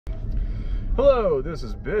Hello, this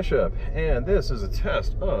is Bishop, and this is a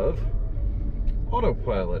test of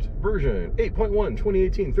Autopilot version 8.1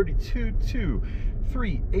 2018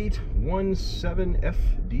 32.23817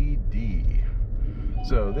 FDD.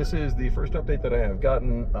 So this is the first update that I have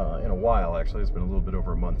gotten in a while. Actually, it's been a little bit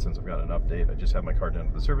over a month since I've got an update. I just had my car down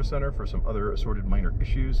to the service center for some other assorted minor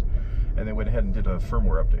issues, and they went ahead and did a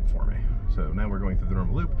firmware update for me. So now we're going through the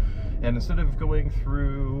normal loop, and instead of going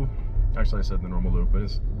through, actually I said the normal loop,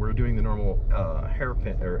 but we're doing the normal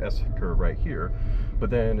hairpin or S curve right here. But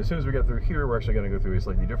then as soon as we get through here, we're actually going to go through a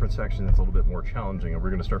slightly different section that's a little bit more challenging, and we're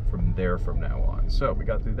going to start from there from now on. So we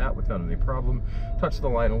got through that without any problem. Touched the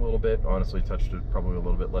line a little bit, honestly touched it probably a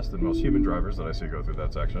little bit less than most human drivers that I see go through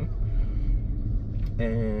that section.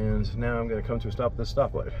 And now I'm going to come to a stop at this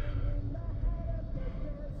stoplight,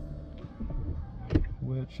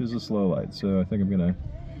 which is a slow light. So I think I'm going to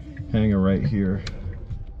hang a right here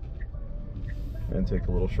and take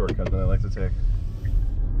a little shortcut that I like to take.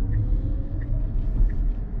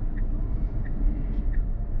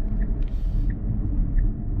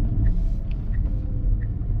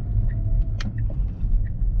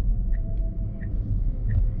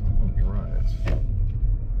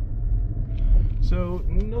 So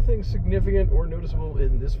nothing significant or noticeable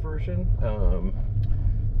in this version.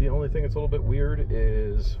 The only thing that's a little bit weird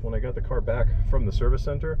is when I got the car back from the service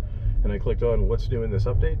center and I clicked on what's new in this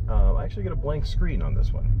update, I actually get a blank screen on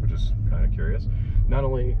this one, which is kind of curious. Not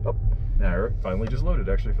only, there, it finally just loaded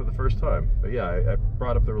actually for the first time. But yeah, I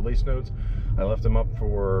brought up the release notes. I left them up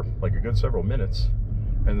for like a good several minutes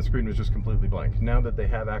and the screen was just completely blank. Now that they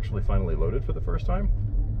have actually finally loaded for the first time,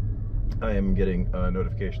 I am getting a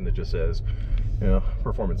notification that just says, you know,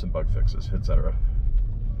 performance and bug fixes, etc.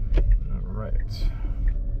 All right.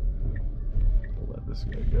 We'll let this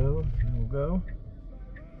guy go. We'll go.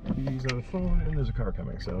 He's on the phone, and there's a car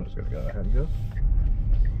coming, so I'm just gonna go ahead and go.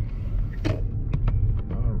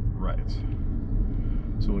 All right.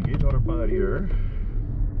 So we'll engage Autopilot here.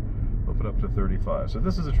 Open up to 35. So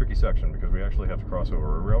this is a tricky section because we actually have to cross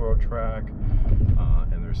over a railroad track,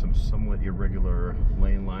 and there's some somewhat irregular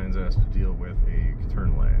lane lines that has to deal with a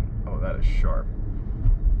turn lane. Oh, that is sharp.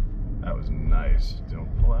 That was nice. Don't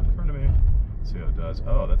pull out in front of me. Let's see how it does.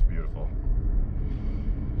 Oh, that's beautiful.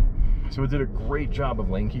 So it did a great job of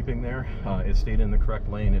lane keeping there. It stayed in the correct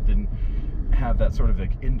lane. It didn't have that sort of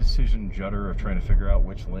like indecision judder of trying to figure out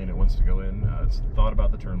which lane it wants to go in. It's thought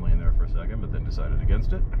about the turn lane there for a second, but then decided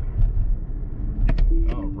against it.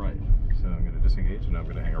 All right, so I'm going to disengage and I'm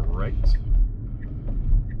going to hang a right.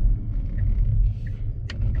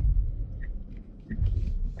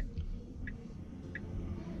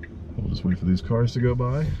 We'll just wait for these cars to go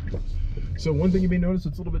by. So one thing you may notice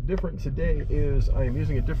that's a little bit different today is I am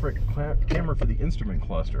using a different camera for the instrument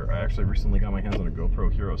cluster. I actually recently got my hands on a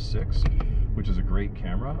GoPro Hero 6, which is a great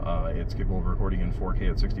camera. It's capable of recording in 4K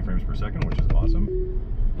at 60 frames per second, which is awesome.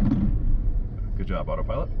 Good job,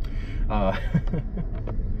 Autopilot.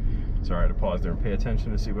 Sorry, I had to pause there and pay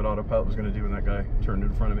attention to see what Autopilot was going to do when that guy turned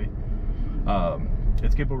in front of me.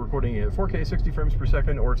 It's capable of recording at 4K 60 frames per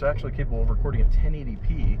second, or it's actually capable of recording at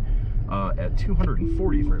 1080p at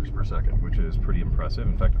 240 frames per second, which is pretty impressive.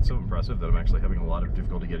 In fact, it's so impressive that I'm actually having a lot of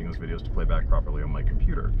difficulty getting those videos to play back properly on my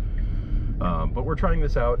computer. But we're trying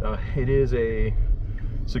this out. It is a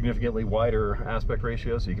significantly wider aspect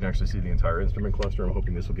ratio, so you can actually see the entire instrument cluster. I'm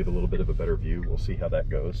hoping this will give a little bit of a better view. We'll see how that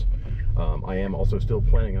goes. I am also still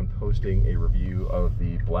planning on posting a review of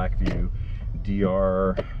the Blackview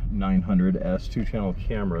DR900S 2-channel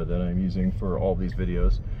camera that I'm using for all these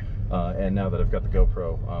videos. And now that I've got the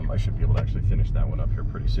GoPro, I should be able to actually finish that one up here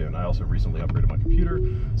pretty soon. I also recently upgraded my computer,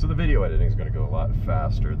 so the video editing is going to go a lot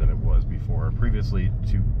faster than it was before. Previously,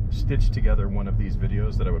 to stitch together one of these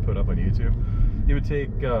videos that I would put up on YouTube, it would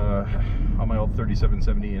take, on my old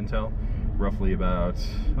 3770 Intel, roughly about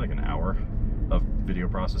like an hour of video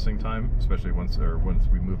processing time, especially once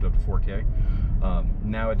we moved up to 4K.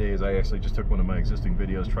 Nowadays, I actually just took one of my existing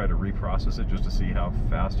videos, tried to reprocess it just to see how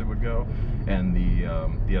fast it would go, and the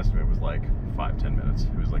estimate was like 5-10 minutes.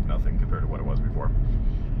 It was like nothing compared to what it was before.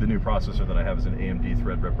 The new processor that I have is an AMD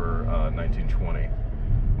Threadripper 1920,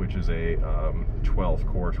 which is a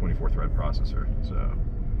 12-core, 24-thread processor. So,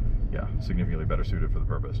 yeah, significantly better suited for the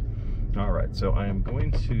purpose. All right, so I am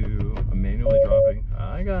going to manually dropping.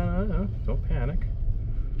 Don't panic.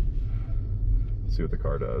 Let's see what the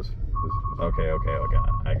car does. Okay,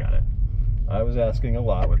 I got it. I was asking a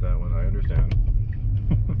lot with that one, I understand.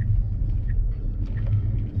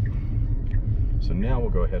 So now we'll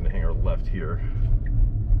go ahead and hang our left here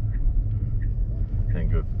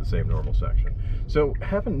and go through the same normal section. So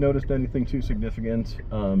haven't noticed anything too significant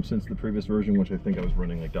since the previous version, which I think I was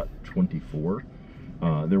running like .24.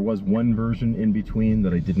 There was one version in between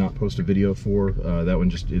that I did not post a video for. That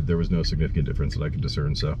one there was no significant difference that I could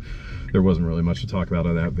discern, so there wasn't really much to talk about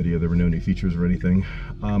on that video. There were no new features or anything.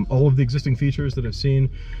 All of the existing features that I've seen,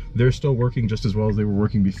 they're still working just as well as they were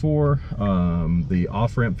working before. The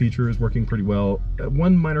off-ramp feature is working pretty well.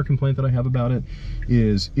 One minor complaint that I have about it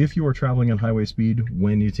is if you are traveling at highway speed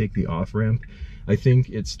when you take the off-ramp, I think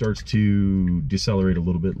it starts to decelerate a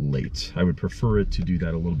little bit late. I would prefer it to do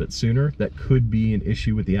that a little bit sooner. That could be an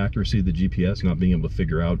issue with the accuracy of the GPS, not being able to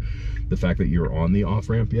figure out the fact that you're on the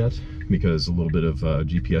off-ramp yet, because a little bit of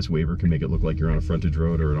GPS waiver can make it look like you're on a frontage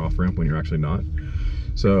road or an off-ramp when you're actually not.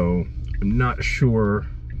 So I'm not sure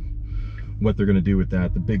what they're going to do with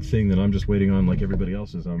that. The big thing that I'm just waiting on, like everybody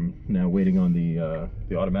else, is I'm now waiting on the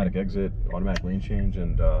automatic exit, automatic lane change,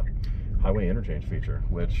 and highway interchange feature,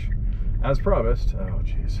 which, as promised, oh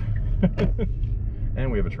jeez,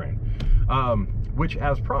 and we have a train, which,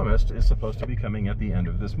 as promised, is supposed to be coming at the end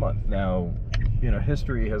of this month. Now, you know,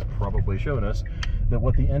 history has probably shown us that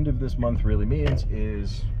what the end of this month really means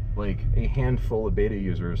is like a handful of beta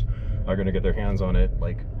users are going to get their hands on it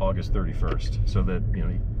like August 31st, so that, you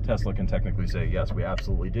know, Tesla can technically say, yes, we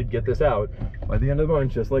absolutely did get this out by the end of the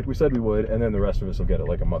month, just like we said we would, and then the rest of us will get it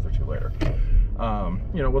like a month or two later.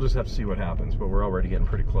 You know, we'll just have to see what happens, but we're already getting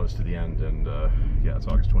pretty close to the end, and yeah, it's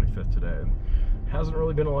August 25th today, and hasn't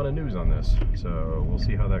really been a lot of news on this, so we'll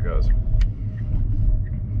see how that goes.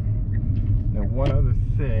 Now, one other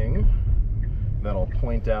thing that I'll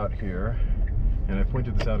point out here, and I've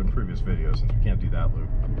pointed this out in previous videos since we can't do that loop,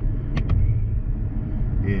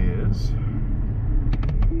 is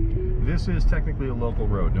this is technically a local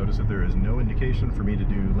road. Notice that there is no indication for me to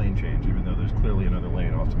do lane change, even though there's clearly another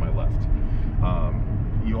lane off to my left.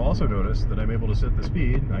 You also notice that I'm able to set the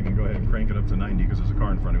speed. I can go ahead and crank it up to 90 because there's a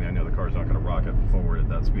car in front of me. I know the car's not going to rocket forward at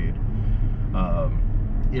that speed.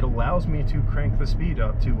 It allows me to crank the speed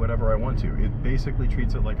up to whatever I want to. It basically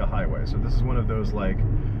treats it like a highway. So this is one of those, like,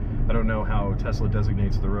 I don't know how Tesla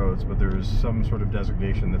designates the roads, but there's some sort of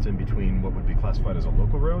designation that's in between what would be classified as a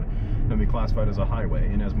local road and be classified as a highway,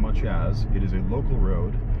 in as much as it is a local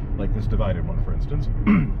road, like this divided one, for instance,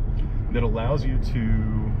 that allows you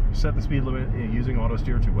to set the speed limit using auto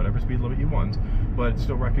steer to whatever speed limit you want, but it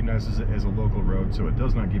still recognizes it as a local road, so it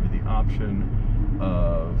does not give you the option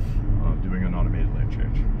of doing an automated lane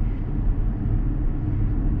change.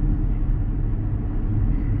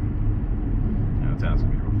 Now it's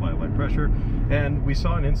asking me to apply light pressure, and we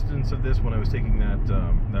saw an instance of this when I was taking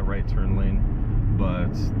that right turn lane,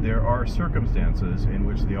 but there are circumstances in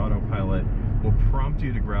which the autopilot will prompt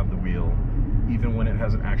you to grab the wheel even when it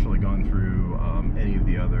hasn't actually gone through any of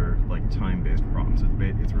the other, like, time-based prompts.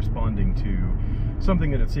 It's responding to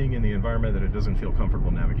something that it's seeing in the environment that it doesn't feel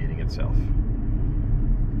comfortable navigating itself.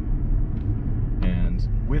 And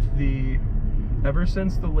with ever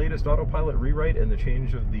since the latest Autopilot rewrite and the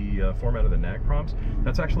change of the format of the nag prompts,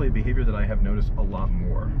 that's actually a behavior that I have noticed a lot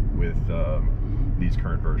more with these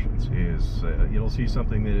current versions. Is you'll see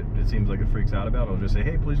something that it seems like it freaks out about, I'll just say,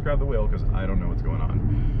 hey, please grab the wheel, because I don't know what's going on.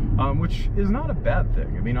 Which is not a bad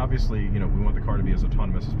thing. I mean, obviously, you know, we want the car to be as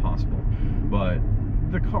autonomous as possible, but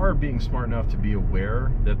the car being smart enough to be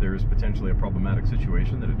aware that there's potentially a problematic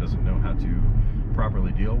situation that it doesn't know how to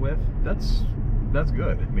properly deal with, that's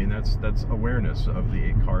good. I mean, that's awareness of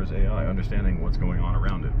the car's AI, understanding what's going on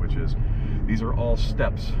around it, which is, these are all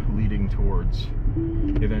steps leading towards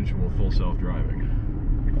eventual full self-driving.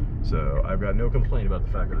 So I've got no complaint about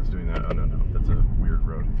the fact that it's doing that. Oh, no, that's a weird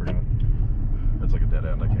road. Forget it. That's like a dead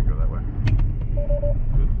end. I can't go that way.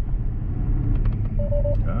 Good.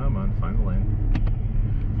 Come on, find the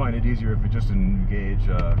lane. Find it easier if we just engage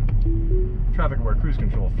traffic-aware cruise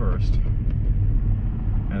control first,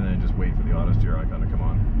 and then just wait for the auto steer icon to come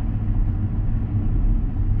on.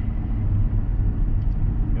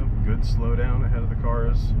 Yep, good slowdown ahead of the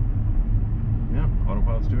cars. Yeah,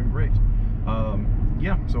 Autopilot's doing great.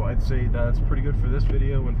 Yeah, so I'd say that's pretty good for this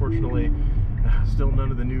video. Unfortunately, still none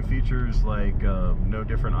of the new features, like no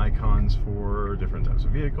different icons for different types of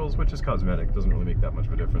vehicles, which is cosmetic. Doesn't really make that much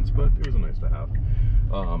of a difference, but it was nice to have.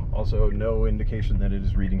 Also, no indication that it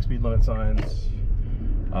is reading speed limit signs.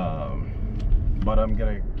 But I'm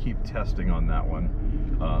gonna keep testing on that one,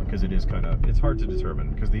 because it's hard to determine,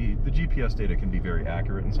 because the GPS data can be very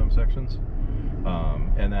accurate in some sections,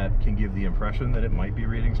 and that can give the impression that it might be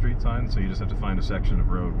reading street signs. So you just have to find a section of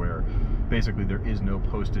road where basically there is no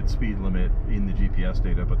posted speed limit in the GPS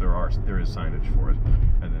data, but there is signage for it,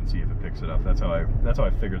 and then see if it picks it up. That's how I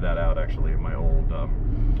figured that out actually in my old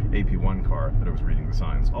AP1 car, that I was reading the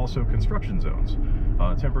signs. Also construction zones,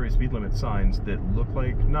 temporary speed limit signs that look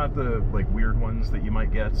like, not the like weird ones that you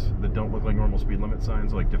might get that don't look like normal speed limit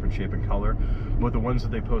signs, like different shape and color, but the ones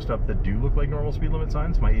that they post up that do look like normal speed limit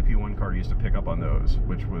signs. My AP1 car used to pick up on those,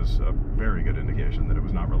 which was a very good indication that it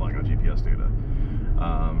was not relying on GPS data.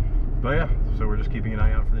 But yeah, so we're just keeping an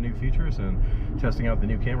eye out for the new features and testing out the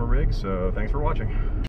new camera rig. So thanks for watching.